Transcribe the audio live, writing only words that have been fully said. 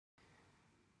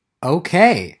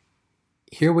Okay,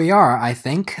 here we are, I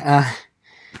think.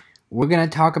 We're gonna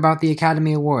talk about the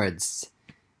Academy Awards.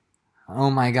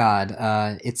 Oh my god,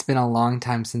 it's been a long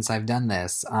time since I've done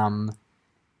this.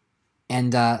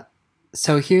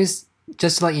 So here's,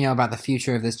 just to let you know about the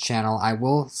future of this channel, I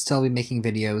will still be making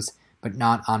videos, but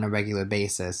not on a regular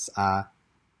basis.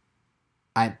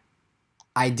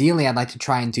 Ideally, I'd like to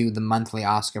try and do the monthly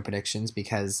Oscar predictions,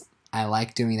 because I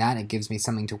like doing that. It gives me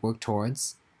something to work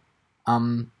towards.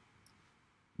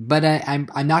 But I'm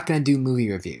not gonna do movie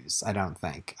reviews. I don't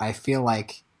think. I feel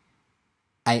like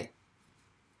I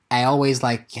I always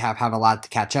like have a lot to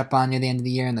catch up on near the end of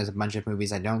the year, and there's a bunch of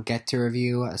movies I don't get to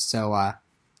review. So I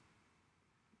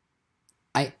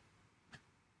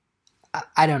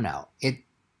I don't know.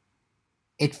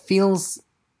 It feels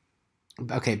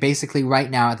okay. Basically,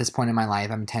 right now at this point in my life,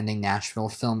 I'm attending Nashville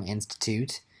Film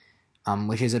Institute,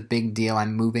 which is a big deal.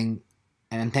 I'm moving,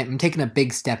 and I'm taking a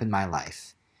big step in my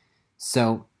life.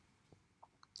 So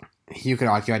you could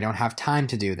argue I don't have time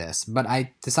to do this, but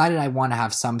I decided I want to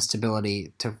have some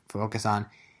stability to focus on,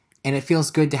 and it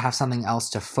feels good to have something else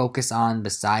to focus on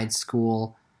besides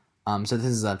school. So this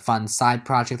is a fun side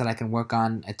project that I can work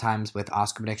on at times with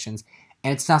Oscar predictions,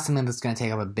 and it's not something that's going to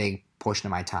take up a big portion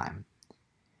of my time.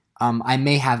 I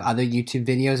may have other YouTube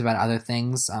videos about other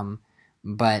things,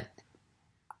 but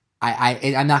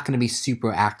I'm not going to be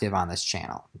super active on this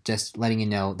channel. Just letting you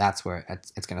know that's where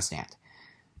it's going to stand.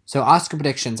 So Oscar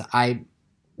predictions, I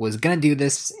was going to do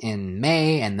this in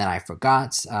May, and then I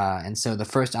forgot. And so the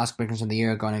first Oscar predictions of the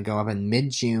year are going to go up in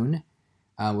mid-June,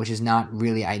 which is not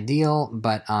really ideal,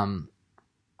 but I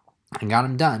got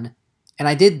them done. And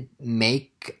I did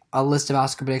make a list of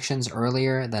Oscar predictions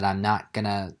earlier that I'm not going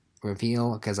to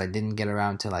reveal because I didn't get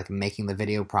around to making the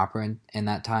video proper in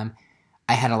that time.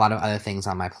 I had a lot of other things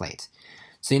on my plate.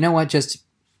 So you know what? Just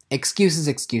excuses.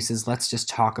 Let's just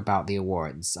talk about the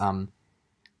awards.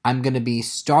 I'm going to be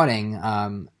starting,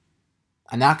 I'm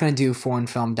not going to do foreign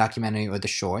film, documentary, or the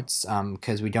shorts,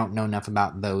 because we don't know enough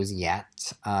about those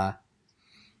yet.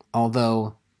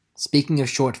 Although, speaking of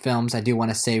short films, I do want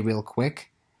to say real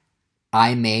quick,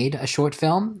 I made a short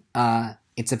film.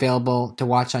 It's available to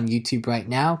watch on YouTube right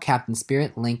now, Captain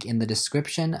Spirit, link in the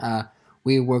description.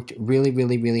 We worked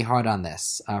really hard on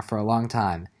this for a long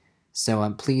time, so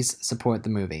please support the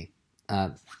movie.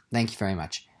 Thank you very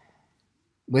much.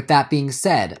 With that being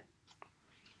said,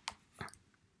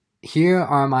 here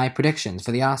are my predictions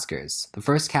for the Oscars. The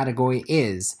first category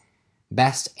is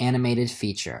Best Animated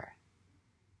Feature.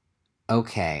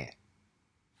 Okay.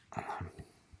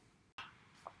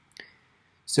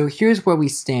 So here's where we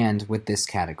stand with this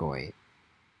category.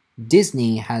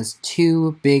 Disney has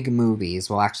two big movies.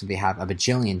 Well, actually, they have a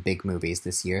bajillion big movies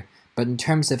this year. But in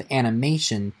terms of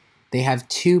animation, they have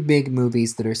two big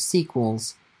movies that are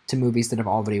sequels to movies that have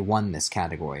already won this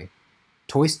category.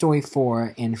 Toy Story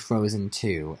 4 and Frozen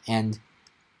 2. And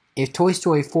if Toy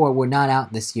Story 4 were not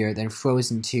out this year, then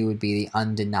Frozen 2 would be the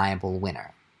undeniable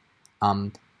winner.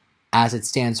 As it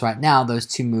stands right now, those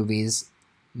two movies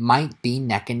might be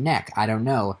neck and neck. I don't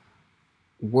know.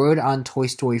 Word on Toy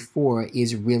Story 4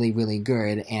 is really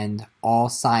good, and all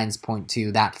signs point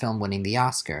to that film winning the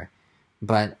Oscar.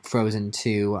 But Frozen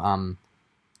 2,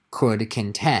 could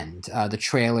contend. The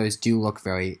trailers do look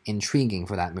very intriguing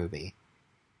for that movie.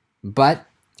 But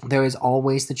there is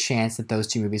always the chance that those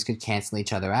two movies could cancel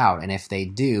each other out, and if they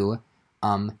do,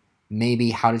 maybe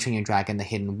How to Train Your Dragon: The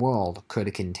Hidden World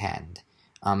could contend,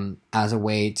 as a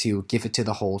way to give it to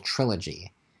the whole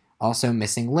trilogy. Also,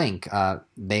 Missing Link.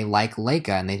 They like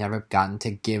Laika, and they've never gotten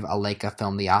to give a Laika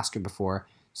film the Oscar before,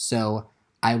 so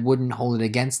I wouldn't hold it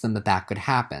against them that could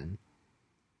happen.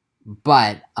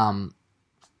 But,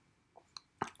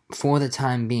 for the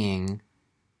time being,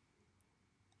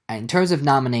 in terms of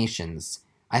nominations,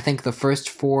 I think the first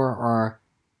four are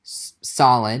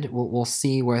solid. We'll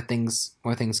see where things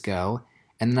go,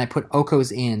 and then I put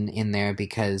Oko's in there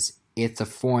because it's a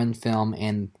foreign film,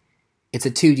 and it's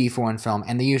a 2D foreign film,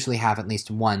 and they usually have at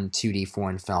least one 2D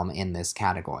foreign film in this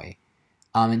category.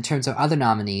 In terms of other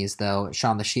nominees, though,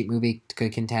 Shaun the Sheep movie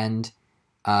could contend.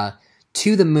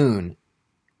 To the Moon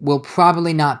will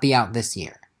probably not be out this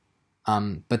year.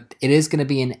 But it is going to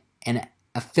be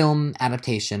a film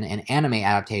adaptation, an anime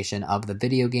adaptation of the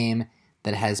video game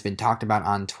that has been talked about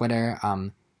on Twitter,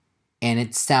 and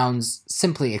it sounds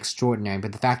simply extraordinary,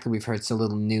 but the fact that we've heard so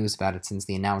little news about it since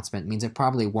the announcement means it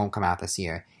probably won't come out this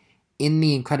year. In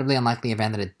the incredibly unlikely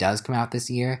event that it does come out this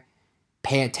year,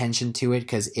 pay attention to it,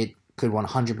 because it could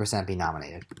 100% be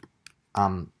nominated.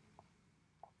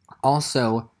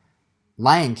 Also,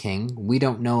 Lion King, we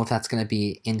don't know if that's going to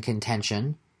be in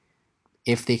contention,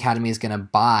 if the Academy is going to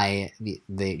buy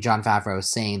the Jon Favreau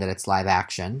saying that it's live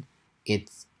action.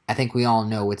 I think we all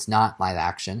know it's not live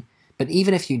action. But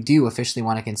even if you do officially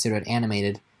want to consider it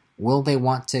animated, will they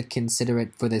want to consider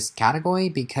it for this category?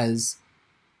 Because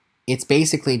it's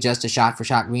basically just a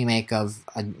shot-for-shot remake of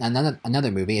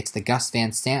another movie. It's the Gus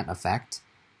Van Sant effect.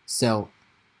 So,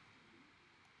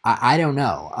 I don't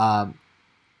know.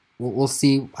 We'll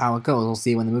see how it goes. We'll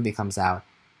see when the movie comes out.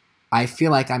 I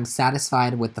feel like I'm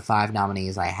satisfied with the 5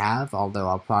 nominees I have, although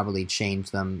I'll probably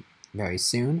change them very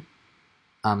soon.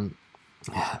 I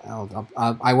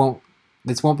won't.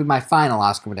 This won't be my final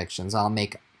Oscar predictions. I'll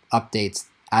make updates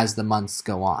as the months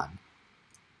go on.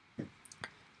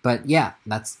 But yeah,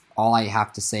 that's all I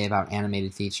have to say about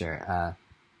animated feature.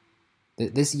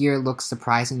 This year looks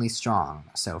surprisingly strong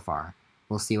so far.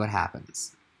 We'll see what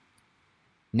happens.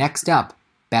 Next up,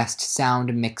 Best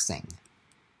Sound Mixing.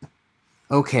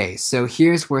 Okay, so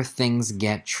here's where things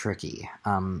get tricky.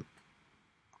 The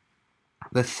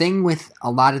thing with a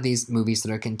lot of these movies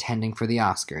that are contending for the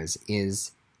Oscars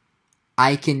is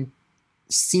I can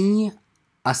see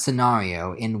a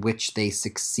scenario in which they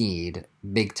succeed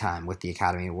big time with the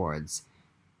Academy Awards.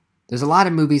 There's a lot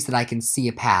of movies that I can see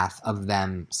a path of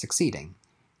them succeeding.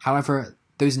 However,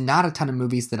 there's not a ton of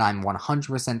movies that I'm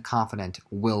 100% confident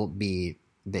will be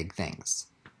big things.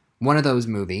 One of those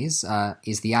movies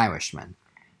is The Irishman.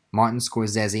 Martin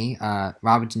Scorsese,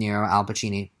 Robert De Niro, Al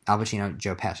Pacino,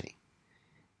 Joe Pesci.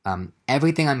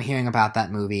 Everything I'm hearing about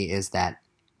that movie is that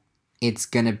it's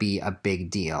going to be a big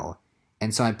deal,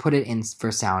 and so I put it in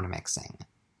for sound mixing.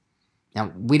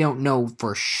 Now, we don't know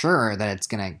for sure that it's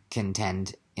going to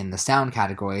contend in the sound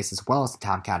categories as well as the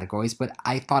top categories, but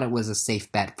I thought it was a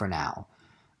safe bet for now.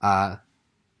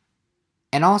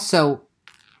 And also,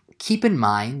 keep in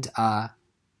mind,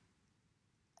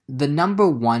 the number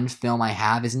 1 film I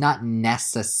have is not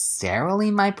necessarily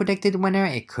my predicted winner.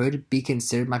 It could be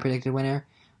considered my predicted winner,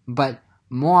 but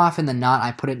more often than not,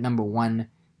 I put it number 1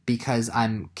 because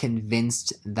I'm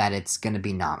convinced that it's going to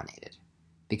be nominated.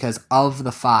 Because of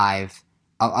the 5,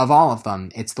 of all of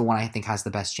them, it's the one I think has the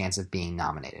best chance of being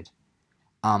nominated.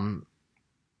 And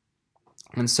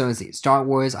so is Star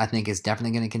Wars, I think, is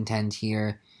definitely going to contend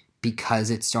here because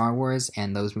it's Star Wars,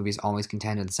 and those movies always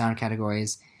contend in the sound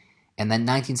categories. And then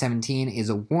 1917 is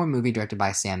a war movie directed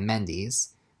by Sam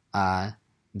Mendes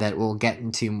that we'll get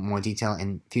into more detail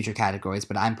in future categories,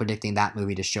 but I'm predicting that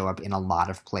movie to show up in a lot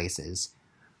of places.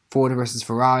 Ford vs.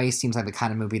 Ferrari seems like the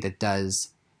kind of movie that does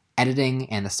editing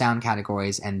and the sound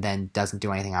categories and then doesn't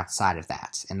do anything outside of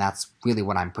that. And that's really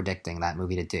what I'm predicting that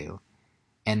movie to do.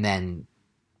 And then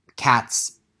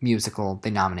Cats musical,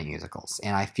 they nominate musicals.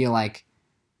 And I feel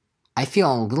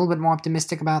a little bit more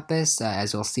optimistic about this,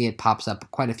 as you'll see it pops up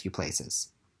quite a few places.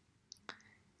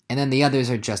 And then the others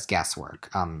are just guesswork.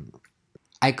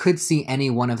 I could see any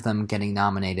one of them getting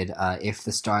nominated if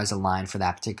the stars align for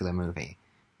that particular movie.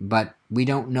 But we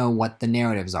don't know what the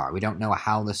narratives are. We don't know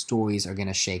how the stories are going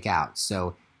to shake out.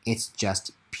 So it's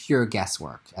just pure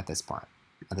guesswork at this point.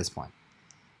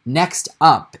 Next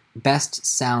up, Best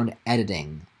Sound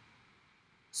Editing.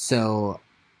 So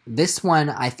this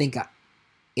one, I think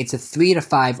it's a 3 to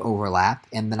 5 overlap,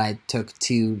 and then I took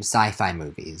 2 sci-fi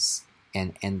movies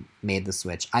and made the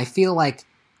switch. I feel like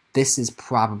this is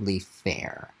probably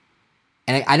fair.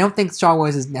 And I don't think Star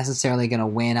Wars is necessarily going to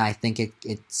win. I think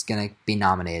it's going to be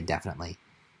nominated, definitely.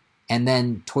 And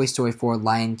then Toy Story 4,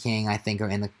 Lion King, I think, are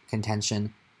in the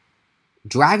contention.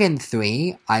 Dragon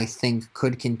 3, I think,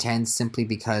 could contend simply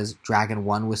because Dragon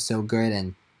 1 was so good,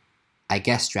 and I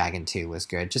guess Dragon 2 was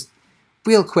good. Just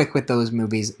real quick with those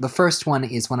movies. The first one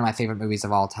is one of my favorite movies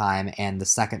of all time, and the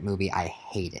second movie I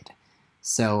hated.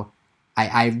 So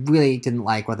I really didn't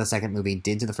like what the second movie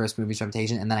did to the first movie's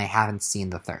reputation, and then I haven't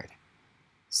seen the third.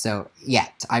 So,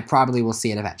 yet. I probably will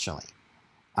see it eventually.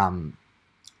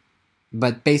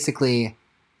 But basically,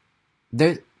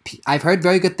 I've heard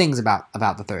very good things about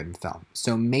the third film,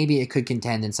 so maybe it could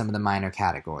contend in some of the minor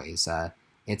categories.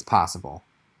 It's possible.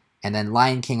 And then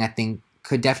Lion King, I think,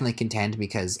 could definitely contend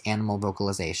because animal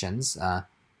vocalizations.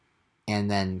 And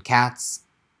then Cats,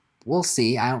 we'll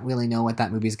see. I don't really know what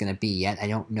that movie is going to be yet. I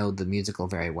don't know the musical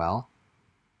very well.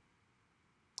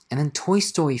 And then Toy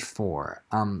Story 4.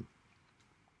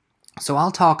 So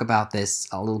I'll talk about this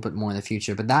a little bit more in the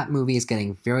future, but that movie is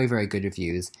getting very, very good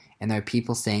reviews, and there are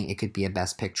people saying it could be a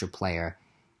Best Picture player.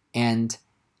 And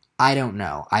I don't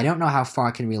know. I don't know how far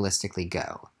it can realistically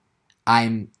go.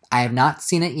 I have not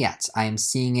seen it yet. I am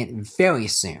seeing it very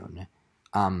soon.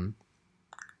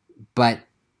 But,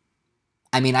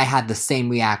 I mean, I had the same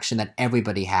reaction that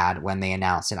everybody had when they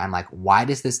announced it. I'm like, why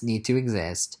does this need to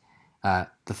exist? The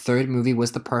third movie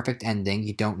was the perfect ending.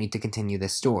 You don't need to continue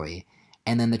this story.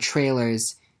 And then the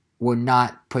trailers were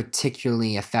not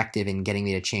particularly effective in getting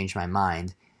me to change my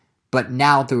mind. But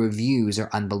now the reviews are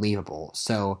unbelievable.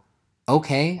 So,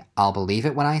 okay, I'll believe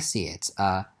it when I see it.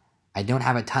 I don't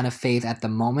have a ton of faith at the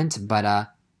moment, but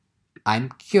I'm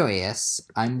curious.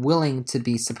 I'm willing to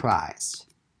be surprised.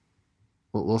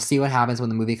 We'll see what happens when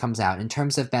the movie comes out. In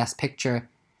terms of Best Picture,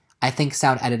 I think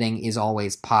sound editing is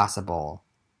always possible.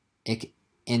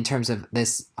 In terms of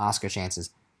this Oscar chances,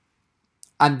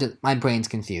 my brain's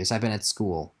confused. I've been at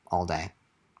school all day.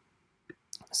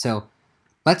 So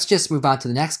let's just move on to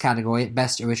the next category,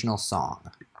 Best Original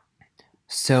Song.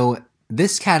 So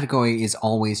this category is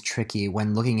always tricky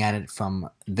when looking at it from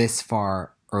this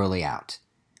far early out.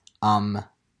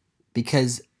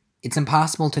 Because it's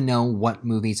impossible to know what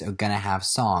movies are gonna have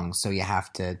songs, so you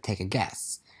have to take a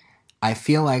guess. I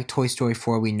feel like Toy Story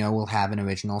 4 we know will have an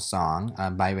original song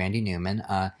by Randy Newman.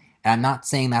 And I'm not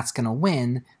saying that's gonna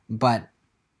win, but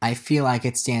I feel like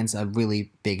it stands a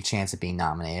really big chance of being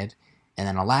nominated. And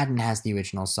then Aladdin has the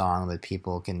original song that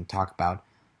people can talk about.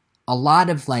 A lot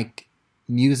of, like,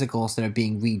 musicals that are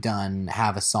being redone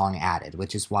have a song added,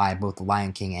 which is why both The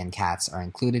Lion King and Cats are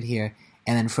included here.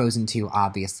 And then Frozen 2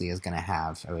 obviously is going to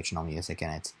have original music in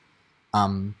it.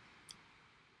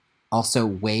 Also,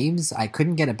 Waves, I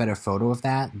couldn't get a better photo of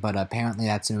that, but apparently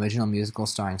that's an original musical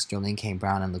starring Sterling K.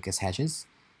 Brown and Lucas Hedges.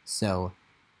 So,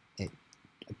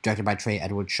 directed by Trey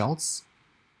Edward Schultz.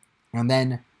 And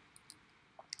then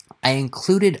I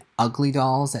included Ugly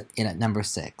Dolls at number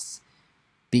 6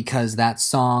 because that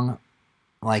song,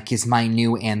 like, is my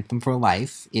new anthem for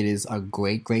life. It is a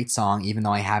great, great song, even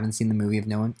though I haven't seen the movie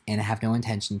and have no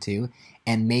intention to.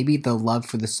 And maybe the love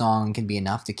for the song can be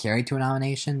enough to carry to a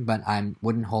nomination, but I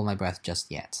wouldn't hold my breath just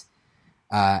yet.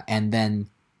 And then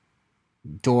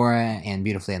Dora and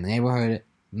Beautifully in the Neighborhood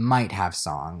might have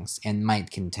songs and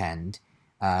might contend.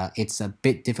 It's a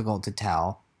bit difficult to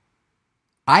tell.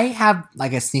 I have,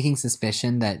 like, a sneaking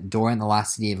suspicion that Dora and the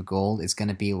Lost City of Gold is going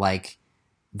to be like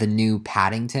the new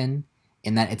Paddington,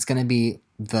 in that it's going to be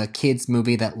the kids'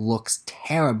 movie that looks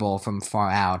terrible from far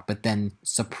out, but then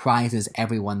surprises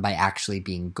everyone by actually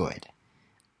being good.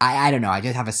 I don't know, I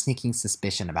just have a sneaking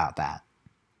suspicion about that.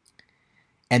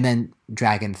 And then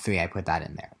Dragon 3, I put that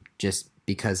in there, just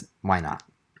because, why not?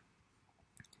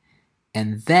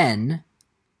 And then,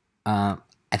 I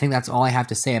think that's all I have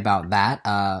to say about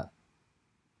that.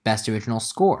 Best Original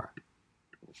Score.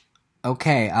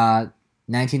 Okay,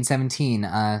 1917,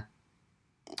 I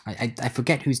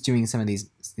forget who's doing some of these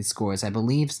scores. I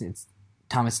believe it's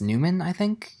Thomas Newman, I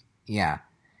think? Yeah.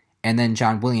 And then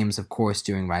John Williams, of course,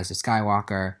 doing Rise of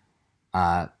Skywalker.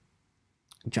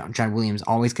 John Williams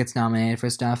always gets nominated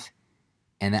for stuff.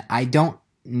 And I don't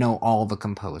know all the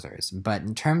composers, but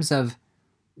in terms of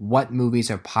what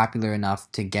movies are popular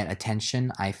enough to get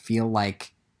attention, I feel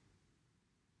like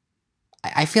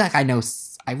I know.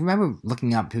 I remember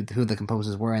looking up who the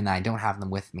composers were, and I don't have them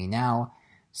with me now.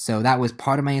 So that was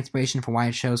part of my inspiration for why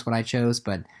I chose what I chose,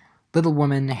 but Little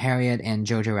Woman, Harriet, and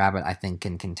Jojo Rabbit, I think,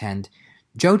 can contend.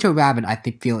 Jojo Rabbit, I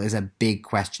feel, is a big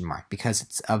question mark, because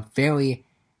it's a very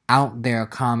out-there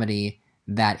comedy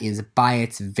that is, by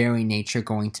its very nature,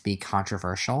 going to be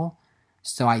controversial.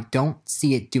 So I don't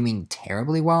see it doing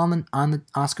terribly well on the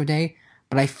Oscar day,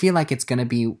 but I feel like it's going to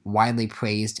be widely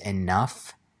praised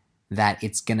enough that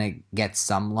it's going to get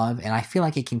some love, and I feel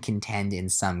like it can contend in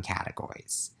some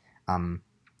categories.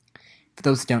 For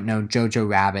those who don't know, Jojo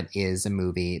Rabbit is a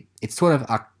movie. It's sort of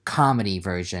a comedy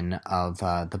version of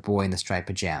The Boy in the Striped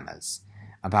Pajamas,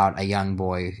 about a young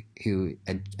boy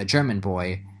a German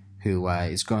boy who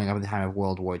is growing up at the time of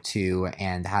World War II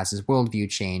and has his worldview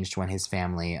changed when his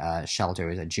family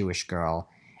shelters a Jewish girl,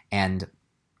 and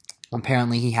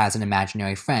apparently he has an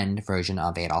imaginary friend version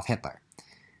of Adolf Hitler.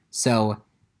 So,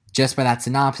 just by that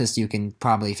synopsis, you can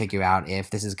probably figure out if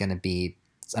this is going to be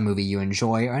a movie you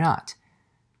enjoy or not.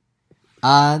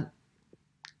 And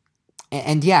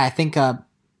yeah, I think, I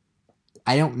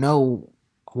don't know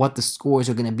what the scores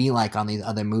are going to be like on these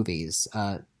other movies.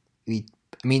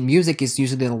 Music is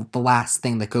usually the last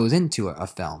thing that goes into a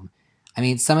film. I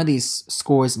mean, some of these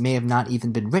scores may have not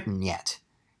even been written yet,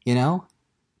 you know?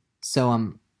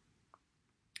 So,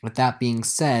 with that being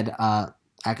said,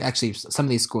 actually, some of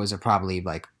these scores are probably,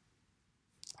 like,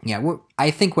 yeah,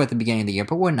 I think we're at the beginning of the year,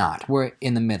 but we're not. We're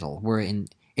in the middle.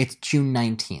 It's June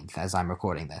 19th as I'm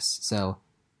recording this, so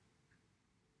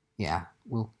yeah,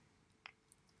 we'll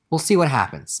see what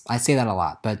happens. I say that a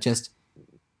lot, but just,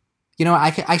 you know,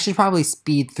 I should probably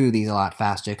speed through these a lot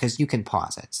faster, because you can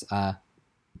pause it.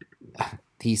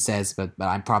 He says, but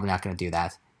I'm probably not going to do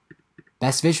that.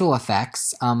 Best Visual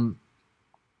Effects,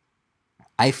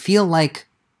 I feel like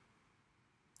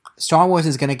Star Wars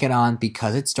is going to get on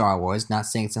because it's Star Wars. Not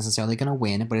saying it's necessarily going to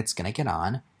win, but it's going to get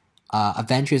on.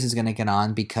 Avengers is going to get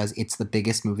on because it's the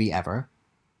biggest movie ever.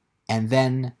 And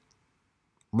then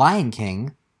Lion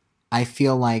King, I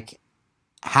feel like,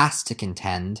 has to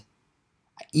contend.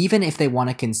 Even if they want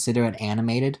to consider it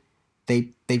animated,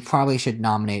 they probably should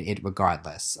nominate it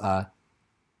regardless.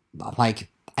 They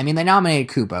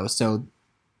nominated Kubo, so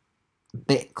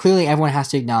clearly everyone has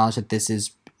to acknowledge that this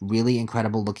is really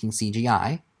incredible looking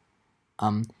CGI.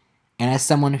 And as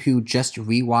someone who just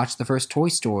rewatched the first Toy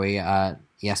Story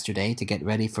yesterday to get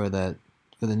ready for the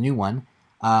new one,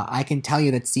 I can tell you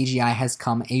that CGI has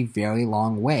come a very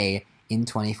long way in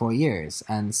 24 years.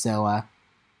 And so,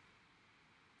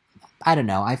 I don't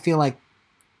know. I feel like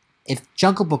if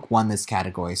Jungle Book won this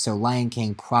category, so Lion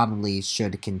King probably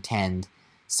should contend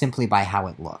simply by how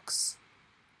it looks.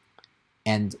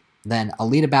 And then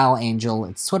Alita Battle Angel,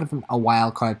 it's sort of a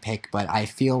wild card pick, but I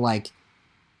feel like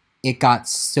it got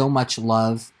so much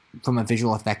love from a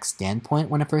visual effects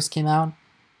standpoint when it first came out.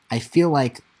 I feel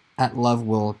like that love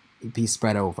will be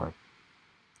spread over.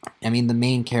 I mean, the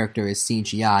main character is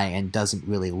CGI and doesn't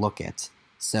really look it,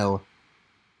 so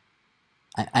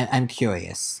I'm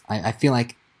curious. I feel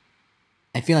like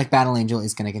Battle Angel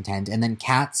is going to contend, and then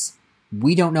Cats.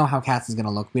 We don't know how Cats is going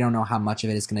to look. We don't know how much of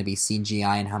it is going to be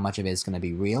CGI and how much of it is going to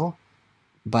be real.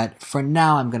 But for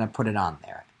now, I'm going to put it on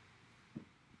there.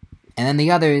 And then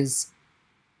the others,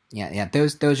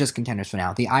 those just contenders for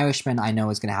now. The Irishman, I know,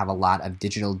 is going to have a lot of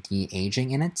digital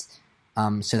de-aging in it,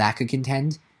 so that could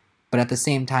contend. But at the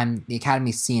same time, the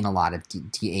Academy's seen a lot of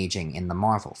de-aging in the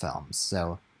Marvel films,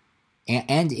 so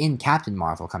and in Captain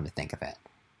Marvel, come to think of it.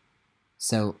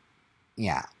 So,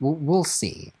 yeah, we'll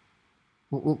see.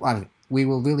 We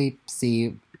will really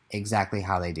see exactly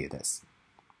how they do this.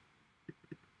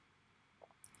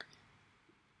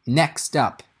 Next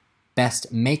up,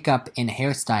 Best Makeup and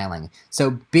Hairstyling.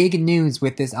 So big news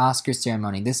with this Oscar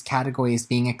ceremony. This category is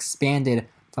being expanded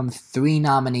from 3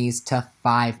 nominees to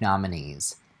 5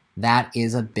 nominees. That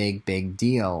is a big, big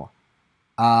deal.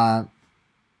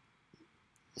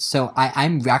 So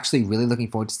I'm actually really looking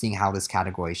forward to seeing how this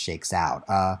category shakes out.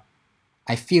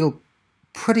 I feel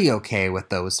pretty okay with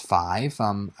those 5.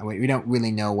 We don't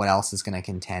really know what else is going to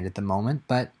contend at the moment,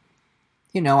 but,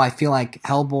 I feel like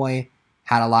Hellboy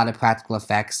had a lot of practical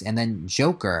effects, and then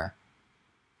Joker.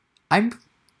 I'm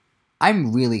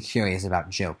really curious about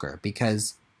Joker,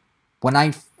 because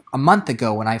a month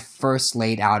ago, when I first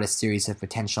laid out a series of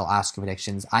potential Oscar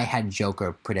predictions, I had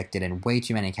Joker predicted in way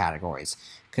too many categories,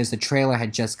 because the trailer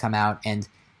had just come out, and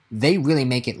they really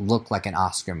make it look like an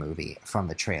Oscar movie from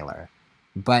the trailer.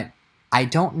 But I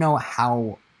don't know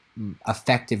how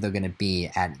effective they're going to be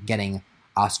at getting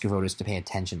Oscar voters to pay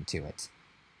attention to it.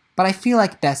 But I feel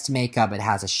like Best Makeup, it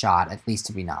has a shot at least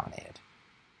to be nominated.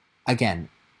 Again,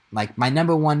 my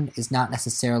number 1 is not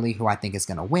necessarily who I think is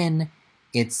going to win.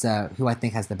 It's who I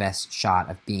think has the best shot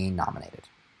of being nominated.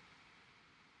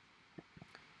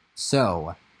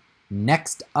 So,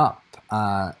 next up,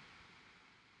 I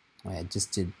don't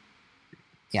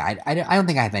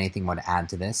think I have anything more to add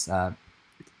to this.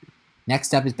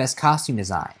 Next up is Best Costume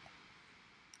Design.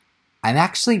 I'm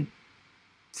actually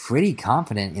pretty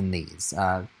confident in these.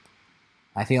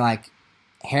 I feel like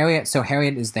Harriet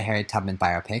is the Harriet Tubman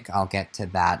biopic. I'll get to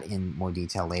that in more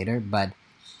detail later, but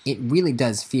it really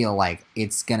does feel like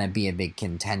it's going to be a big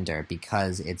contender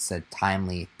because it's a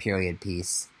timely period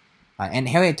piece. And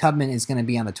Harriet Tubman is going to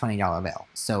be on the $20 bill,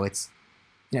 so it's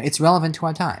relevant to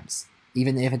our times,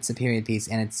 even if it's a period piece,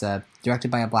 and it's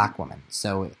directed by a black woman.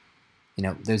 So,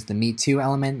 there's the Me Too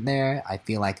element there. I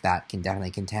feel like that can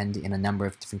definitely contend in a number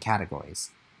of different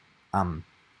categories.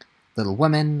 Little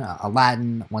Women,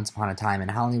 Aladdin, Once Upon a Time in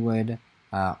Hollywood,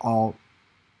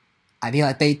 I feel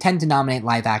like they tend to nominate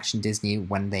live-action Disney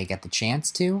when they get the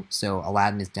chance to, so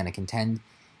Aladdin is going to contend.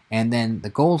 And then The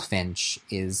Goldfinch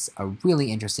is a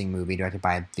really interesting movie directed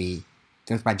by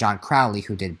John Crowley,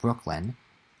 who did Brooklyn.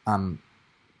 And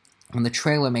the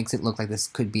trailer makes it look like this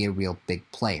could be a real big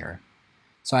player.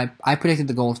 So I predicted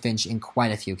The Goldfinch in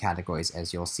quite a few categories,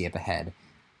 as you'll see up ahead.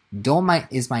 Dolomite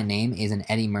Is My Name is an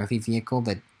Eddie Murphy vehicle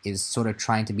that is sort of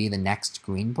trying to be the next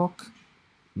Green Book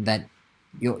that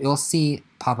you'll see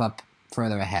pop up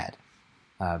further ahead.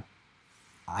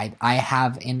 I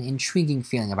have an intriguing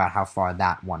feeling about how far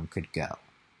that one could go.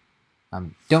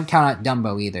 Don't count out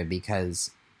Dumbo either,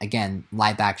 because, again,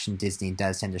 live-action Disney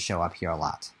does tend to show up here a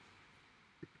lot.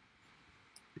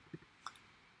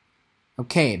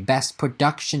 Okay, Best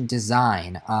Production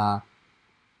Design.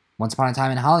 Once Upon a Time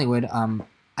in Hollywood,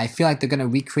 I feel like they're going to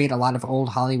recreate a lot of old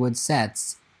Hollywood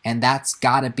sets, and that's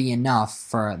got to be enough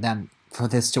for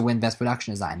this to win Best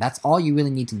Production Design. That's all you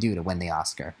really need to do to win the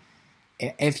Oscar.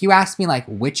 if you ask me like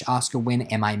which Oscar win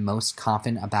am I most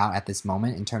confident about at this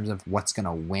moment in terms of what's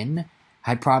gonna win,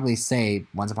 I'd probably say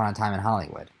Once Upon a Time in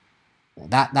Hollywood.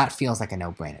 That feels like a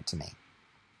no-brainer to me.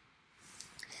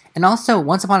 And also,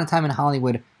 Once Upon a Time in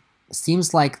Hollywood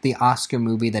seems like the Oscar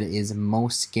movie that is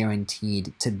most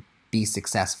guaranteed to be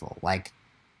successful. Like,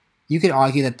 you could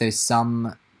argue that there's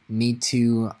some Me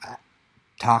Too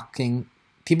talking.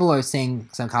 People are saying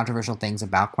some controversial things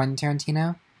about Quentin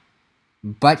Tarantino,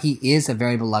 but he is a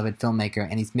very beloved filmmaker,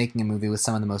 and he's making a movie with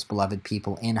some of the most beloved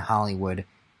people in Hollywood,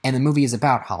 and the movie is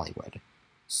about Hollywood.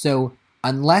 So,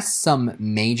 unless some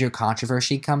major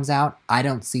controversy comes out, I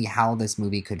don't see how this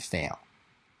movie could fail.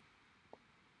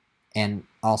 And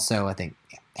also, I think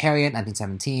Harriet,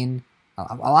 1917,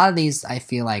 a lot of these I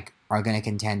feel like are going to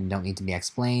contend and don't need to be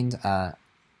explained.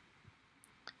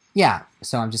 Yeah,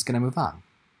 so I'm just going to move on.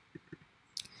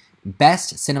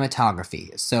 Best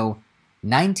Cinematography. So,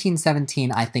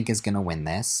 1917 I think is going to win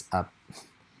this.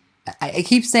 I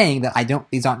keep saying that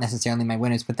these aren't necessarily my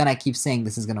winners, but then I keep saying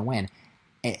this is going to win.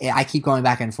 I keep going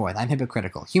back and forth. I'm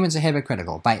hypocritical. Humans are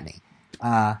hypocritical. Bite me.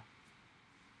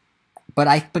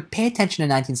 But pay attention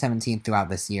to 1917 throughout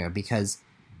this year, because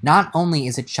not only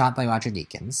is it shot by Roger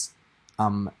Deakins,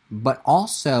 but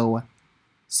also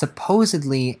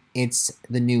supposedly it's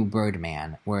the new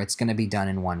Birdman, where it's going to be done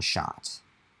in one shot.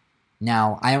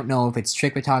 Now, I don't know if it's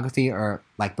trick photography or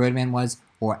like Birdman was,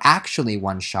 or actually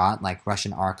one shot like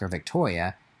Russian Ark or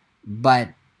Victoria, but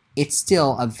it's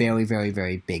still a very, very,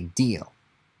 very big deal.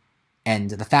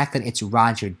 And the fact that it's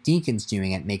Roger Deakins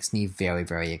doing it makes me very,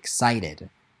 very excited.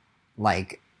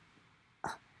 Like,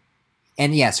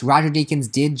 and yes, Roger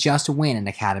Deakins did just win an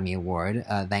Academy Award,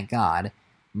 thank God,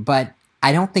 but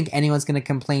I don't think anyone's going to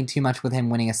complain too much with him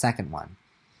winning a second one.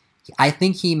 I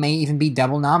think he may even be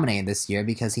double nominated this year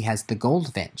because he has The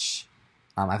Goldfinch.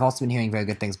 I've also been hearing very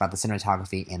good things about the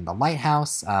cinematography in The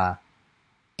Lighthouse,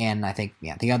 and I think,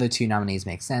 yeah, the other two nominees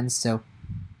make sense. So,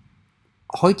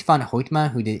 Hoyt van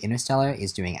Hoytma, who did Interstellar,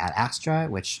 is doing Ad Astra,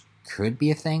 which could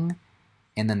be a thing,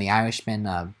 and then The Irishman,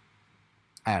 I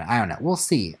don't know. We'll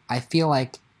see. I feel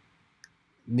like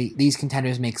these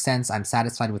contenders make sense. I'm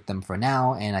satisfied with them for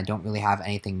now, and I don't really have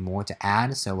anything more to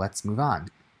add, so let's move on.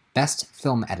 Best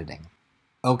Film Editing.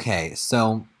 Okay,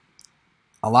 so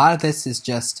a lot of this is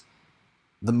just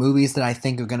the movies that I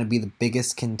think are going to be the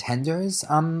biggest contenders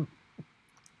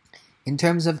in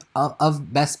terms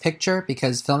of Best Picture,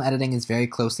 because film editing is very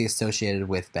closely associated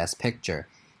with Best Picture.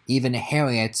 Even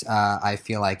Harriet, I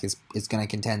feel like, is going to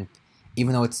contend,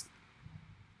 even though it's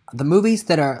the movies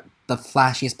that are the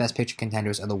flashiest Best Picture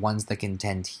contenders are the ones that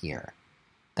contend here.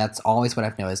 That's always what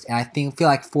I've noticed. And I feel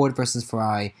like Ford versus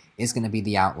Ferrari is going to be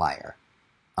the outlier.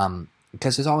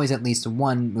 Because there's always at least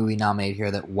one movie nominated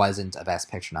here that wasn't a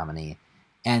Best Picture nominee.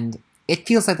 And it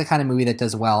feels like the kind of movie that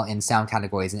does well in sound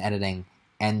categories and editing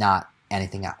and not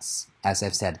anything else, as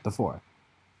I've said before.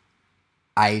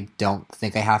 I don't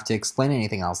think I have to explain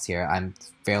anything else here. I'm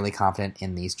fairly confident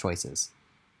in these choices.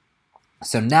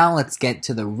 So now let's get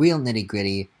to the real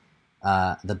nitty-gritty,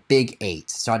 the big 8,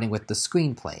 starting with the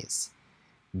screenplays.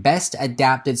 Best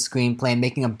Adapted Screenplay,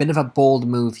 making a bit of a bold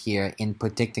move here in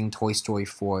predicting Toy Story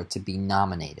 4 to be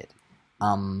nominated.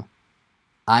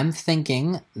 I'm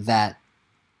thinking that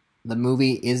the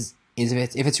movie is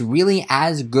if it's really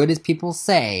as good as people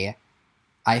say,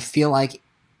 I feel like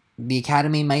the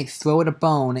Academy might throw it a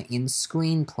bone in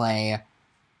screenplay,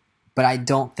 but I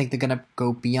don't think they're going to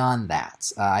go beyond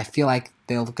that. I feel like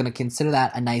they're going to consider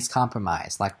that a nice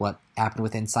compromise, like what happened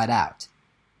with Inside Out.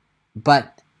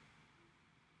 But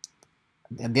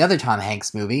the other Tom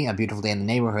Hanks movie, A Beautiful Day in the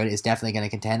Neighborhood, is definitely going to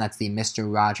contend. That's the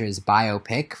Mr. Rogers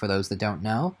biopic, for those that don't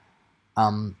know.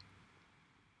 And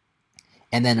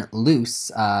then Loose,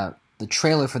 the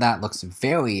trailer for that looks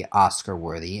very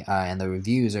Oscar-worthy, and the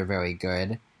reviews are very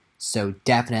good. So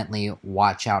definitely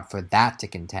watch out for that to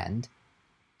contend.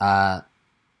 The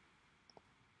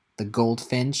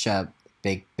Goldfinch,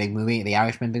 big movie. The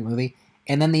Irishman, big movie.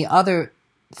 And then the other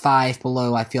 5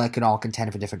 below, I feel like could all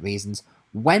contend for different reasons.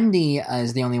 Wendy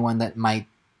is the only one that might,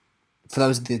 for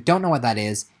those that don't know what that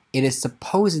is, it is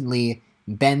supposedly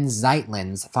Ben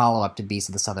Zeitlin's follow-up to Beast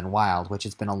of the Southern Wild, which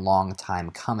has been a long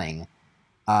time coming.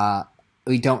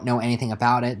 We don't know anything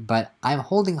about it, but I'm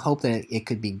holding hope that it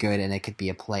could be good and it could be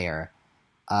a player.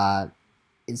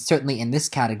 It's certainly in this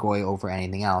category over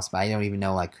anything else, but I don't even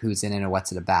know like who's in it or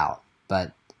what's it about.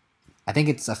 But I think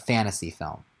it's a fantasy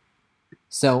film.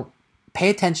 So pay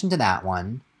attention to that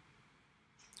one.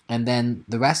 And then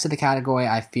the rest of the category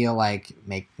I feel like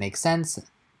makes sense.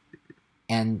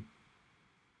 And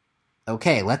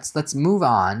okay, let's move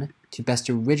on to Best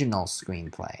Original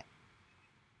Screenplay.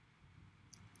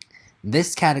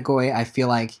 This category, I feel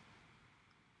like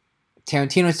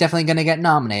Tarantino's definitely going to get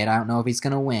nominated. I don't know if he's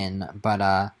going to win,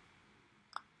 but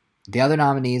the other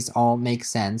nominees all make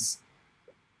sense.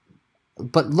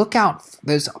 But look out,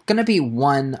 there's going to be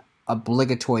one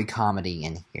obligatory comedy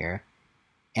in here.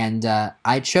 And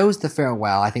I chose The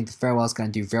Farewell. I think The Farewell is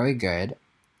going to do very good.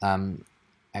 And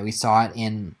we saw it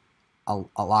in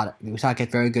we saw it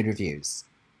get very good reviews.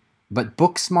 But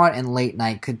Booksmart and Late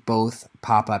Night could both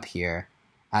pop up here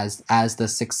as the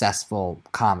successful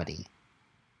comedy.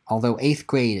 Although 8th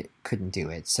Grade couldn't do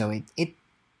it. So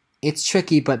it's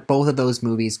tricky, but both of those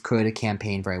movies could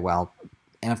campaign very well.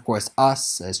 And of course,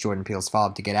 Us, as Jordan Peele's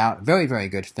follow-up to Get Out, very, very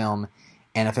good film,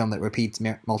 and a film that repeats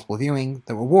multiple viewing,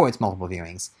 that rewards multiple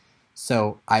viewings.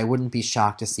 So I wouldn't be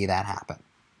shocked to see that happen.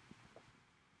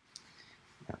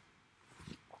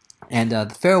 And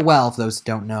The Farewell, for those who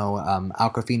don't know,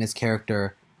 Awkwafina's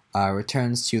character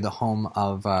returns to the home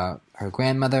of her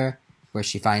grandmother, where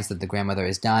she finds that the grandmother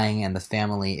is dying, and the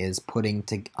family is putting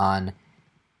on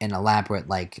an elaborate,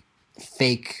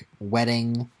 fake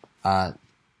wedding,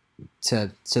 so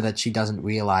that she doesn't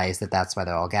realize that that's why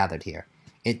they're all gathered here.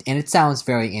 It sounds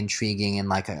very intriguing and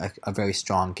like a very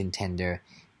strong contender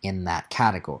in that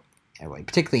category, anyway,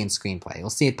 particularly in screenplay. You'll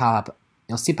see it pop up.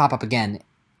 You'll see it pop up again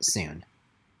soon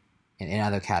in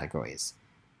other categories.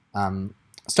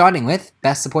 Starting with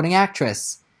Best Supporting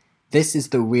Actress. This is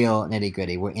the real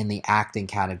nitty-gritty. We're in the acting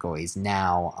categories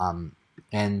now.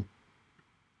 And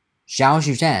Zhao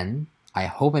Zhuzhen, I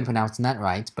hope I'm pronouncing that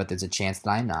right, but there's a chance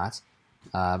that I'm not,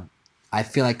 I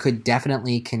feel like could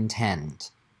definitely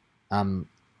contend.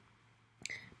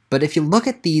 But if you look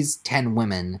at these 10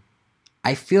 women,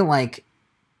 I feel like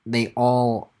they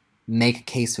all make a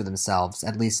case for themselves,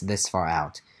 at least this far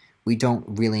out. We don't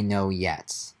really know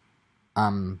yet.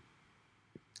 Annette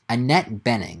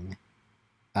Bening,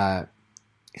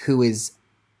 who is...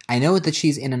 I know that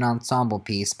she's in an ensemble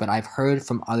piece, but I've heard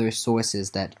from other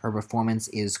sources that her performance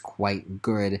is quite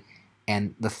good,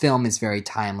 and the film is very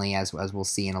timely, as we'll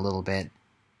see in a little bit.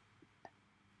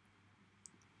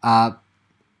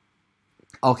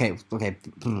 Okay.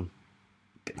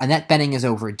 Annette Bening is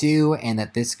overdue, and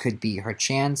that this could be her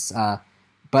chance,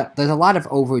 but there's a lot of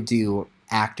overdue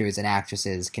actors and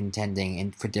actresses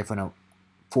contending for the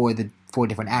 4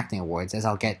 different acting awards, as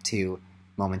I'll get to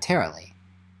momentarily.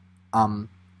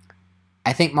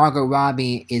 I think Margot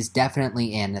Robbie is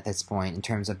definitely in at this point in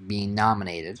terms of being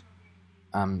nominated,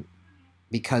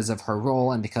 because of her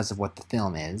role and because of what the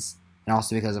film is, and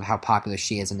also because of how popular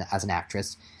she is as an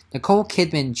actress. Nicole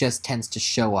Kidman just tends to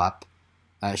show up.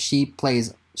 She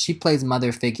plays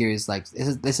mother figures like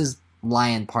this is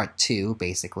Lion Part 2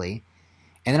 basically,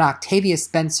 and then Octavia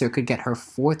Spencer could get her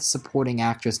 4th supporting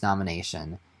actress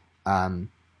nomination.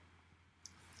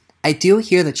 I do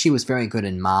hear that she was very good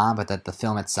in Ma, but that the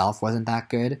film itself wasn't that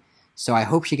good, so I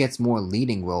hope she gets more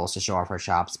leading roles to show off her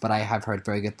chops, but I have heard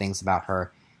very good things about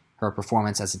her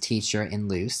performance as a teacher in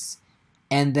Luce.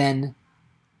 And then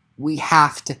you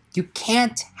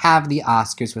can't have the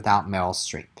Oscars without Meryl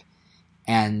Streep.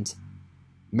 And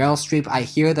Meryl Streep, I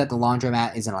hear that The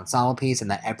Laundromat is an ensemble piece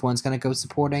and that everyone's going to go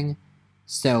supporting,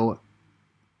 so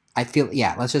I feel,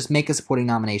 let's just make a supporting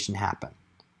nomination happen.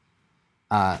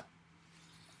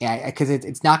 Because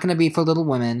it's not going to be for Little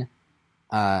Women,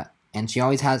 and she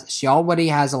already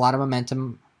has a lot of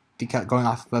momentum because going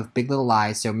off of Big Little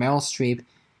Lies. So Meryl Streep,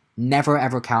 never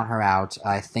ever count her out.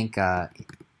 I think "Doubt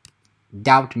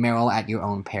Meryl at your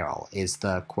own peril" is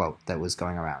the quote that was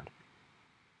going around.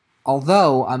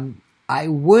 Although I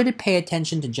would pay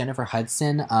attention to Jennifer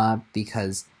Hudson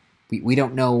because we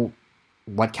don't know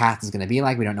what cast is going to be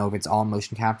like. We don't know if it's all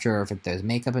motion capture or if there's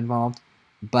makeup involved,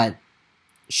 but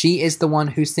she is the one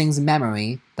who sings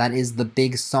Memory. That is the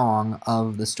big song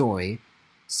of the story.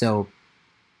 So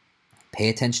pay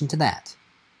attention to that.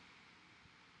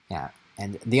 Yeah.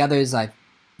 And the others,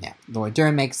 Laura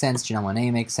Dern makes sense. Janelle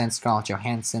Monáe makes sense. Scarlett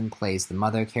Johansson plays the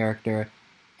mother character.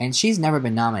 And she's never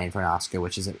been nominated for an Oscar,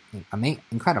 which is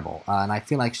incredible. And I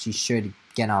feel like she should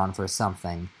get on for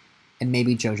something. And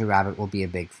maybe Jojo Rabbit will be a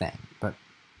big thing. But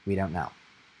we don't know.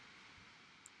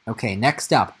 Okay,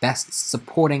 next up, Best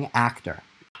Supporting Actor.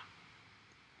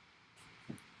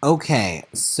 Okay,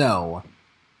 so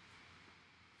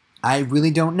I really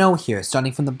don't know here.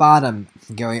 Starting from the bottom,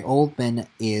 Gary Oldman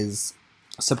is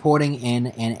supporting in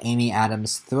an Amy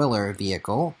Adams thriller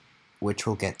vehicle, which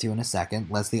we'll get to in a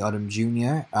second. Leslie Odom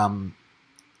Jr.,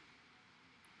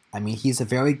 he's a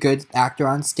very good actor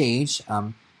on stage.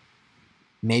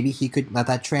 Maybe he could let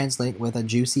that translate with a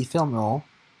juicy film role.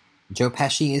 Joe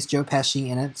Pesci is Joe Pesci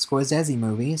in a Scorsese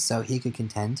movie, so he could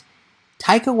contend.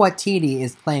 Taika Waititi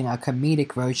is playing a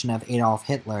comedic version of Adolf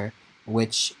Hitler,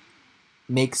 which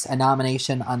makes a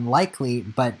nomination unlikely,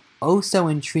 but oh so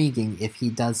intriguing if he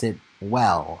does it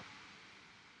well.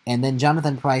 And then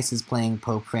Jonathan Pryce is playing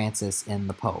Pope Francis in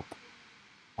The Pope.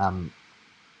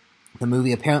 The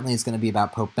movie apparently is going to be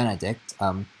about Pope Benedict,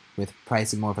 with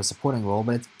Pryce in more of a supporting role,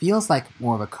 but it feels like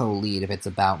more of a co-lead if it's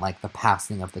about like the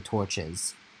passing of the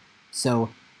torches. So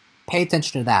pay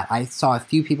attention to that. I saw a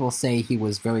few people say he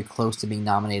was very close to being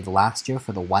nominated last year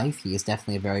for The Wife. He is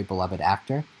definitely a very beloved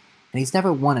actor, and he's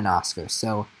never won an Oscar,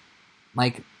 so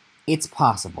like it's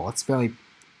possible. It's very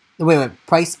wait.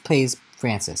 Pryce plays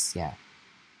Francis, yeah.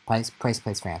 Pryce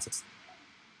plays Francis.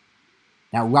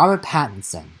 Now Robert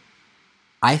Pattinson,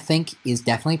 I think, is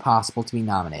definitely possible to be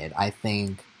nominated. I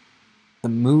think the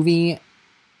movie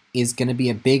is going to be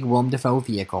a big Willem Dafoe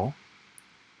vehicle,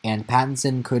 and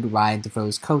Pattinson could ride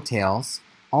Dafoe's coattails.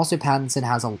 Also,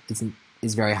 Pattinson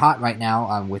is very hot right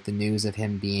now with the news of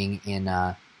him being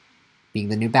the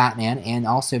new Batman, and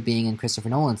also being in Christopher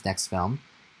Nolan's next film.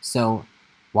 So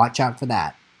watch out for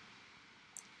that.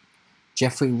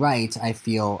 Jeffrey Wright, I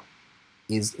feel,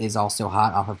 is also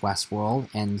hot off of Westworld,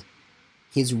 and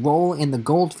his role in The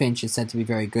Goldfinch is said to be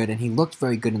very good, and he looked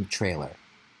very good in the trailer.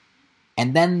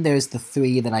 And then there's the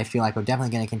three that I feel like are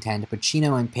definitely going to contend.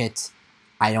 Pacino and Pitt,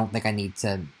 I don't think I need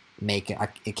to make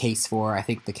a case for. I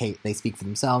think they speak for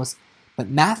themselves. But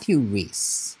Matthew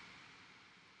Rhys,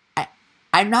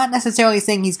 I'm not necessarily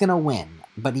saying he's going to win,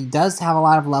 but he does have a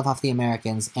lot of love off the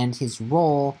Americans, and his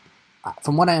role,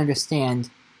 from what I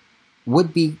understand,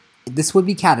 would be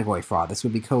category fraud. This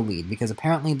would be co-lead, because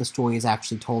apparently the story is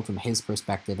actually told from his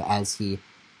perspective as he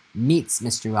meets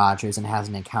Mr. Rogers and has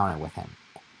an encounter with him.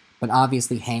 But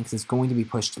obviously Hanks is going to be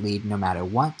pushed to lead no matter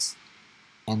what,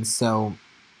 and so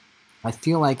I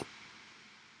feel like,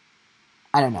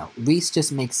 I don't know, Rhys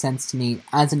just makes sense to me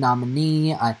as a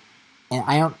nominee.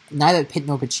 Neither Pitt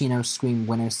nor Pacino scream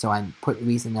winners, so I put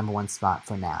Rhys in the #1 spot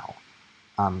for now.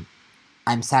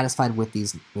 I'm satisfied with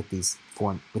these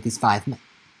 5 men.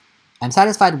 I'm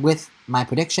satisfied with my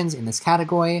predictions in this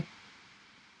category.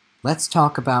 Let's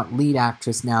talk about lead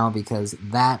actress now, because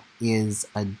that is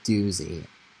a doozy.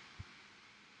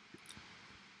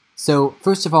 So,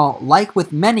 first of all, like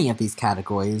with many of these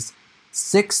categories,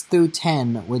 6 through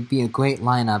 10 would be a great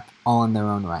lineup all in their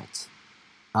own right.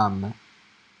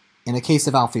 In the case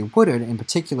of Alfre Woodard, in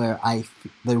particular,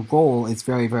 the role is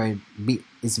very,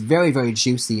 very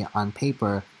juicy on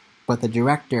paper, but the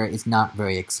director is not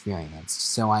very experienced.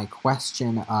 So I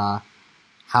question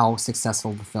how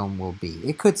successful the film will be.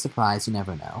 It could surprise, you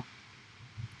never know.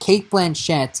 Cate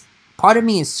Blanchett, part of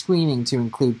me is screaming to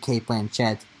include Cate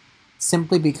Blanchett,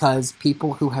 simply because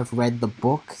people who have read the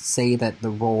book say that the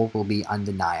role will be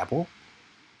undeniable,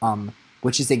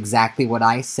 which is exactly what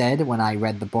I said when I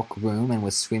read the book Room and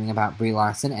was screaming about Brie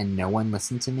Larson, and no one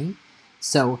listened to me.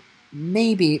 So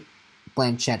maybe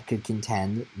Blanchett could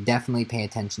contend. Definitely pay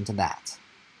attention to that.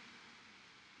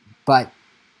 But,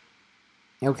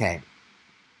 okay.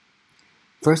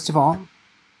 First of all,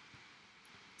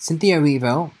 Cynthia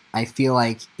Erivo, I feel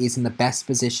like, is in the best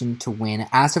position to win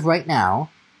as of right now,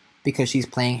 because she's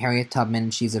playing Harriet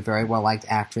Tubman. She's a very well-liked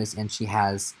actress, and she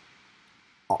has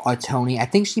a Tony. I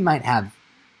think she might have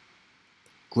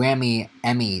Grammy,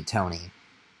 Emmy, Tony.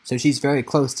 So she's very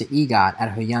close to EGOT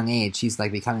at her young age. She's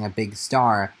like becoming a big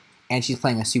star, and she's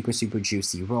playing a super, super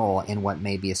juicy role in what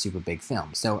may be a super big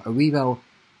film. So Erivo,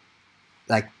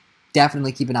 like,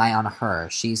 definitely keep an eye on her.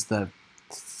 She's the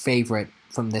favorite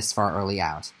from this far early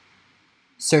out.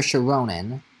 Saoirse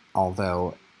Ronan,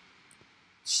 although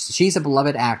she's a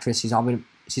beloved actress, she's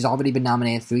already been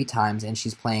nominated 3 times, and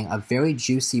she's playing a very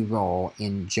juicy role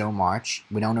in Jo March.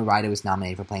 Winona Ryder was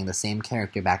nominated for playing the same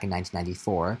character back in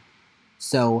 1994.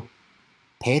 So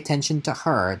pay attention to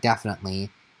her,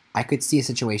 definitely. I could see a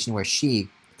situation where she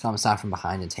comes out from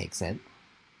behind and takes it.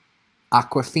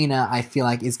 Awkwafina, I feel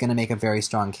like, is going to make a very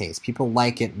strong case. People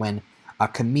like it when a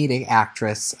comedic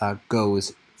actress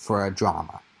goes for a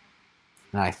drama.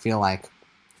 And I feel like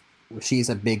she's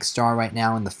a big star right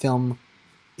now, and the film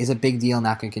is a big deal,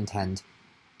 not going to contend.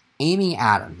 Amy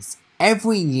Adams.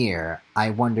 Every year, I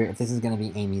wonder if this is going to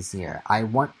be Amy's year.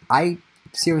 I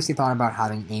seriously thought about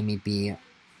having Amy be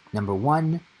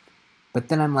 #1, but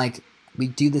then I'm like, we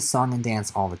do this song and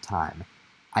dance all the time.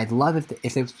 I'd love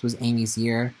if this was Amy's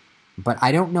year, but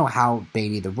I don't know how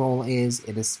baity the role is.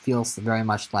 It feels very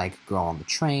much like Girl on the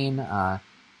Train.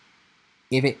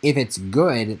 If it's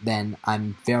good, then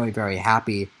I'm very, very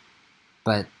happy,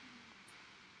 but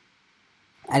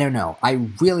I don't know. I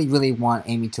really, really want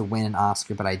Amy to win an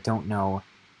Oscar, but I don't know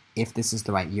if this is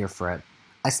the right year for it,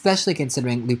 especially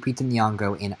considering Lupita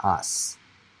Nyong'o in Us.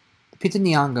 Lupita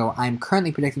Nyong'o, I'm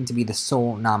currently predicting to be the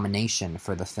sole nomination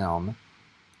for the film.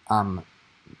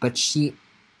 but she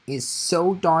is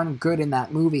so darn good in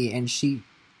that movie, and she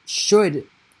should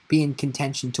be in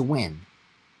contention to win.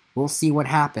 We'll see what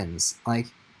happens. Like,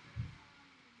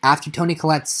 after Toni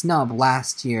Collette's snub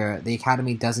last year, the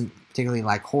Academy doesn't particularly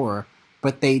like horror,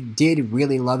 but they did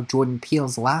really love Jordan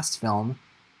Peele's last film,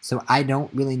 so I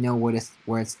don't really know where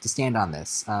it's to stand on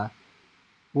this.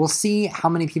 We'll see how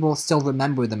many people still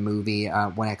remember the movie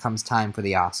when it comes time for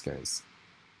the Oscars.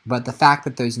 But the fact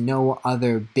that there's no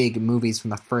other big movies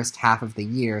from the first half of the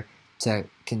year to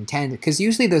contend, because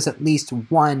usually there's at least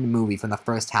one movie from the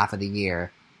first half of the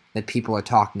year that people are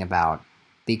talking about,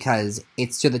 because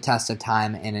it's to the test of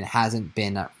time and it hasn't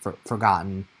been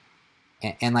forgotten,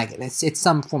 and like it's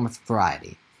some form of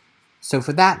variety. So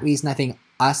for that reason, I think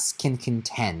Us can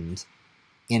contend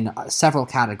in several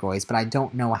categories, but I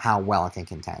don't know how well it can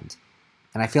contend.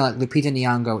 And I feel like Lupita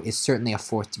Nyong'o is certainly a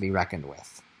force to be reckoned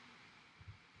with.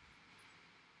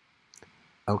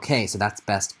 Okay, so that's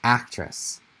Best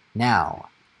Actress. Now,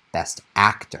 Best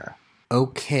Actor.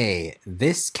 Okay,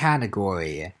 this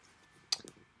category.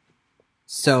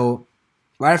 So,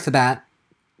 right off the bat,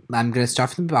 I'm going to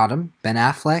start from the bottom. Ben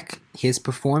Affleck, his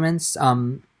performance,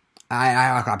 I'll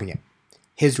begin.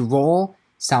 His role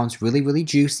sounds really, really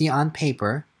juicy on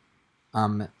paper.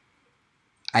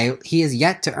 He is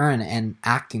yet to earn an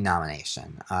acting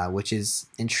nomination, which is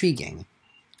intriguing.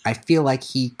 I feel like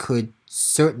he could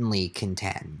certainly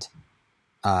contend,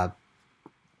 but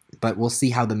we'll see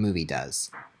how the movie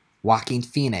does. Joaquin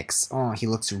Phoenix, he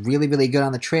looks really, really good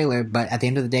on the trailer, but at the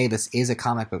end of the day, this is a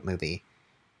comic book movie.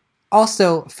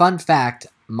 Also, fun fact,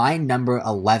 my number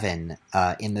 11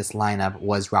 in this lineup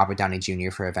was Robert Downey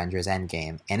Jr. for Avengers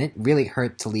Endgame, and it really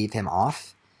hurt to leave him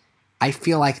off. I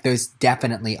feel like there's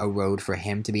definitely a road for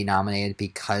him to be nominated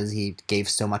because he gave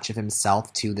so much of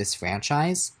himself to this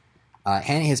franchise,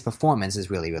 and his performance is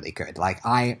really, really good. Like,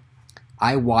 I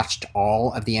watched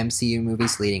all of the MCU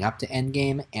movies leading up to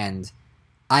Endgame, and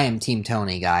I am Team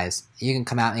Tony, guys. You can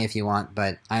come at me if you want,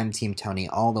 but I am Team Tony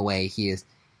all the way. He's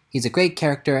a great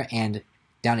character, and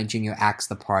Downey Jr. acts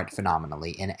the part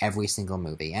phenomenally in every single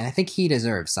movie, and I think he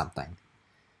deserves something.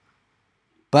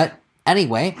 But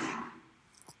anyway,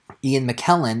 Ian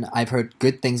McKellen, I've heard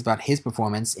good things about his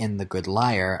performance in The Good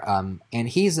Liar, and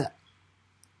he's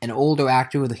an older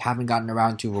actor who they haven't gotten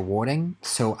around to rewarding,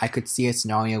 so I could see a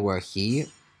scenario where he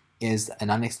is an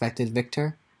unexpected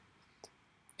victor.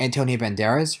 Antonio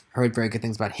Banderas, heard very good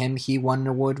things about him. He won an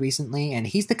award recently, and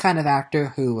he's the kind of actor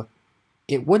who,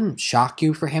 it wouldn't shock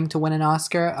you for him to win an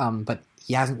Oscar, but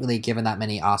he hasn't really given that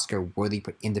many Oscar-worthy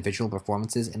individual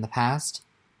performances in the past.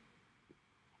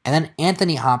 And then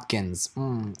Anthony Hopkins,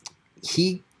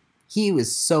 he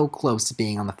was so close to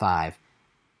being on the 5.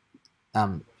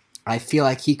 I feel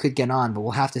like he could get on, but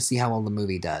we'll have to see how well the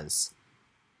movie does.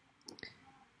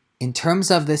 In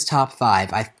terms of this top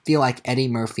 5, I feel like Eddie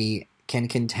Murphy can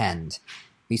contend.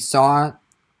 We saw,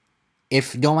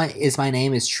 if No One Is My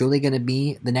Name is truly going to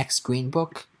be the next Green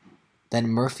Book, then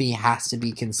Murphy has to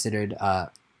be considered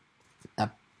a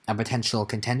potential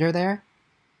contender there.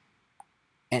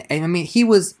 And I mean,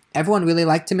 everyone really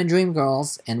liked him in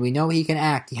Dreamgirls, and we know he can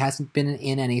act. He hasn't been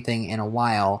in anything in a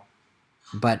while,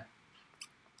 but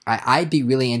I'd be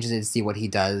really interested to see what he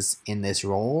does in this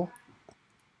role.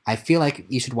 I feel like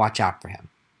you should watch out for him.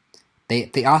 The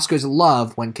Oscars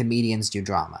love when comedians do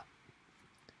drama.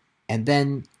 And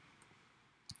then,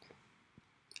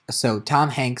 so Tom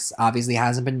Hanks obviously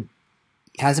hasn't been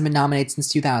nominated since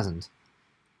 2000.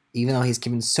 Even though he's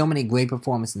given so many great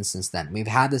performances since then. We've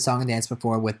had the song and dance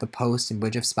before with The Post and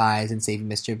Bridge of Spies and Saving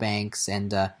Mr. Banks,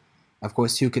 and of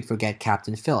course, who could forget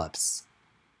Captain Phillips?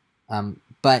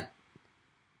 But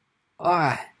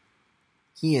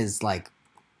he is like,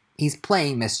 he's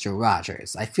playing Mr.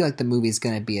 Rogers. I feel like the movie's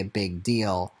going to be a big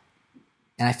deal,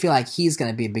 and I feel like he's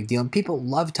going to be a big deal, and people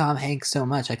love Tom Hanks so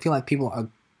much. I feel like people are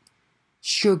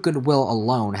sure goodwill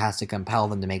alone has to compel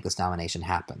them to make this nomination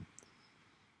happen.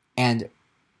 And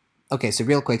okay, so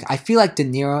real quick, I feel like De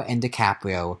Niro and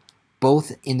DiCaprio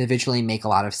both individually make a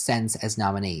lot of sense as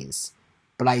nominees,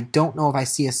 but I don't know if I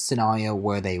see a scenario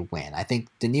where they win. I think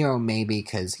De Niro maybe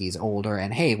because he's older,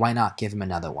 and hey, why not give him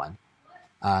another one?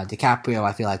 DiCaprio,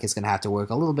 I feel like, is going to have to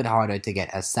work a little bit harder to get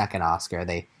a second Oscar,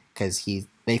 because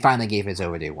they finally gave his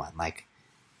overdue one. Like,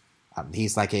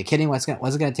 he's like, are you kidding? What's it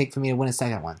going to take for me to win a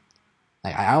second one?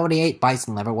 Like, I already ate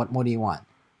bison liver, what more do you want?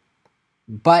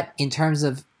 But in terms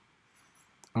of,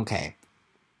 okay,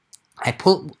 I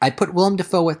put Willem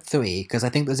Dafoe at 3 because I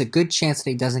think there's a good chance that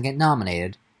he doesn't get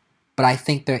nominated, but I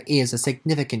think there is a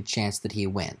significant chance that he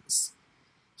wins.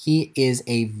 He is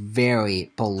a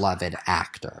very beloved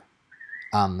actor,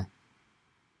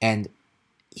 and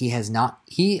he's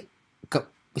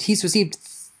received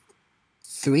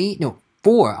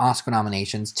 4 Oscar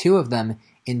nominations, 2 of them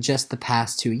in just the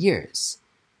past 2 years.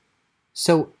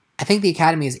 So I think the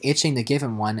Academy is itching to give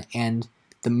him one, and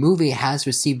the movie has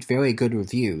received very good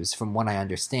reviews from what I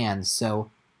understand, so,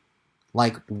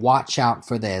 like, watch out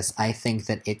for this. I think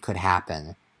that it could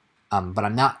happen. But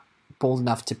I'm not bold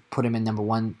enough to put him in number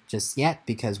 1 just yet,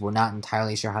 because we're not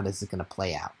entirely sure how this is going to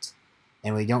play out.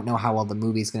 And we don't know how well the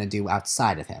movie is going to do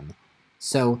outside of him.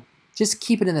 So just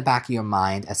keep it in the back of your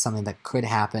mind as something that could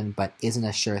happen, but isn't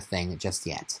a sure thing just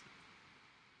yet.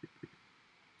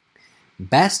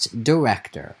 Best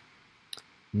Director.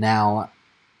 Now,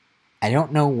 I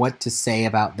don't know what to say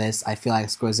about this. I feel like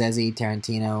Scorsese,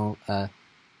 Tarantino,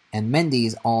 and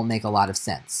Mendes all make a lot of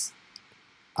sense.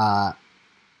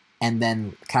 And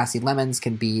then Kasi Lemmons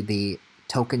can be the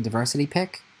token diversity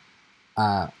pick,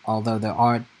 although there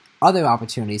are other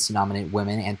opportunities to nominate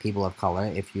women and people of color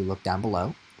if you look down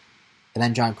below. And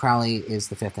then John Crowley is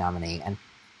the 5th nominee. And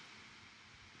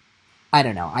I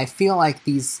don't know. I feel like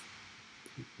these...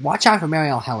 Watch out for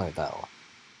Marielle Heller, though.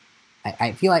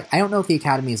 I feel like... I don't know if the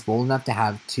Academy is bold enough to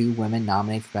have 2 women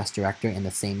nominated for Best Director in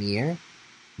the same year,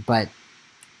 but...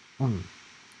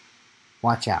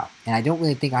 watch out. And I don't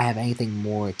really think I have anything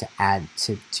more to add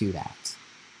to that.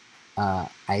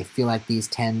 I feel like these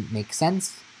 10 make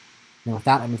sense. And with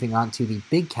that, I'm moving on to the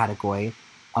big category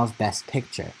of Best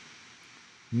Picture.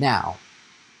 Now,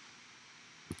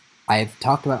 I've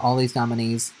talked about all these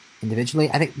nominees individually.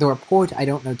 I think the report, I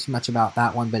don't know too much about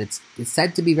that one, but it's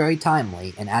said to be very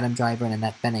timely, and Adam Driver and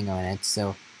Annette Bening are in it,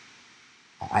 so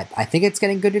I think it's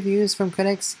getting good reviews from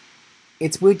critics.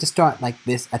 It's weird to start like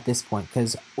this at this point,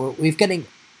 because we've getting...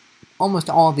 Almost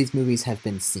all of these movies have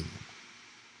been seen.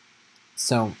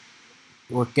 So,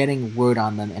 we're getting word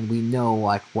on them, and we know,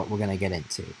 like, what we're going to get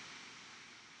into.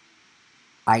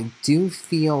 I do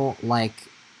feel like...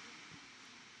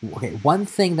 Okay, one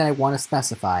thing that I want to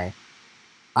specify,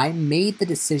 I made the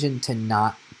decision to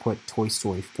not put Toy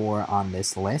Story 4 on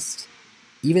this list,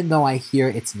 even though I hear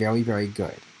it's very, very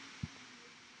good.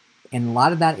 And a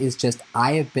lot of that is just,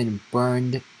 I have been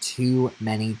burned too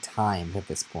many times at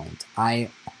this point.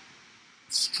 I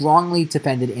strongly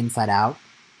defended Inside Out,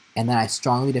 and then I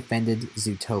strongly defended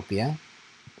Zootopia.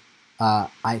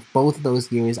 Both of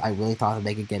those years, I really thought that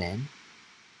they could get in.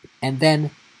 And then,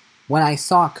 when I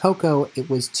saw Coco, it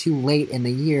was too late in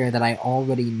the year that I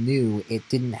already knew it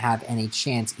didn't have any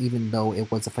chance, even though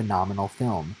it was a phenomenal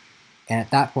film. And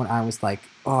at that point, I was like,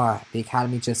 oh, the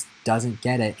Academy just doesn't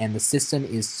get it, and the system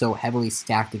is so heavily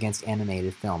stacked against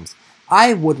animated films.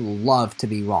 I would love to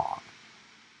be wrong.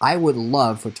 I would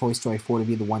love for Toy Story 4 to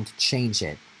be the one to change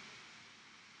it.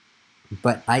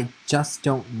 But I just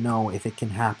don't know if it can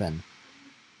happen.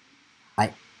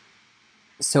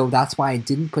 So that's why I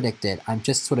didn't predict it. I'm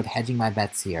just sort of hedging my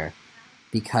bets here.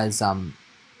 Because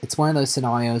it's one of those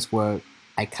scenarios where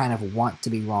I kind of want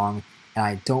to be wrong, and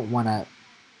I don't want to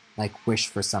like wish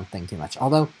for something too much.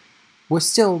 Although we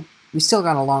still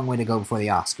got a long way to go before the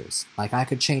Oscars. Like, I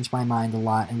could change my mind a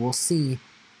lot, and we'll see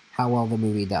how well the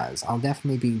movie does. I'll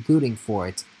definitely be rooting for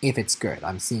it if it's good.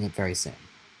 I'm seeing it very soon.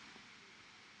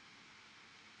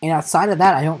 And outside of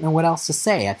that, I don't know what else to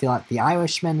say. I feel like The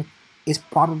Irishman is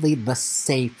probably the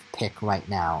safe pick right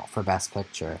now for Best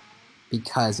Picture,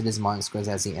 because it is Martin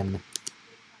Scorsese and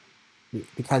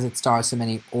because it stars so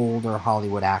many older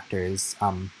Hollywood actors,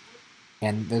 and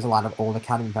there's a lot of old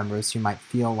Academy members who might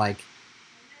feel like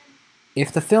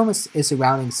if the film is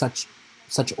surrounding such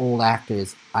old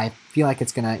actors, I feel like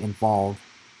it's going to involve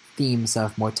themes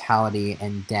of mortality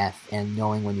and death and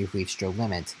knowing when you've reached your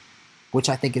limit, which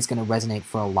I think is going to resonate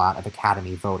for a lot of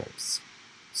Academy voters.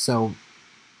 So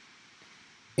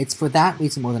it's for that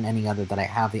reason more than any other that I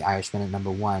have The Irishman at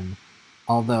number 1,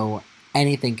 although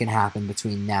anything can happen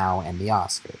between now and the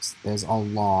Oscars. There's a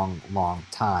long, long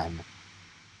time.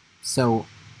 So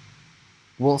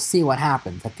we'll see what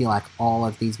happens. I feel like all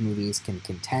of these movies can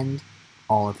contend.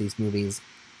 All of these movies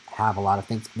have a lot of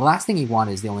things. The Last Thing You Want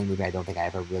is the only movie I don't think I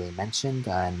ever really mentioned,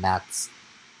 and that's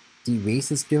Dee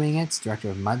Reese is doing it, director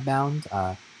of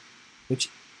Mudbound, which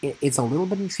it's a little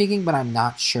bit intriguing, but I'm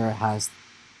not sure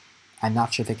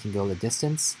if it can go the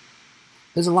distance.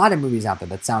 There's a lot of movies out there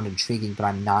that sound intriguing, but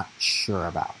I'm not sure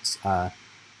about.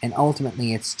 And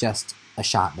ultimately, it's just a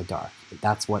shot in the dark.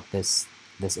 That's what this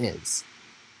is.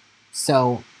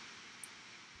 So,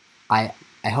 I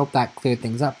hope that cleared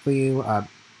things up for you.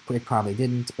 It probably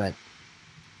didn't, but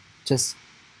just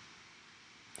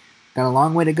got a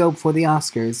long way to go before the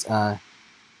Oscars.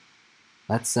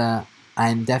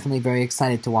 I'm definitely very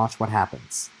excited to watch what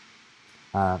happens.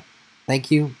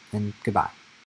 Thank you, and goodbye.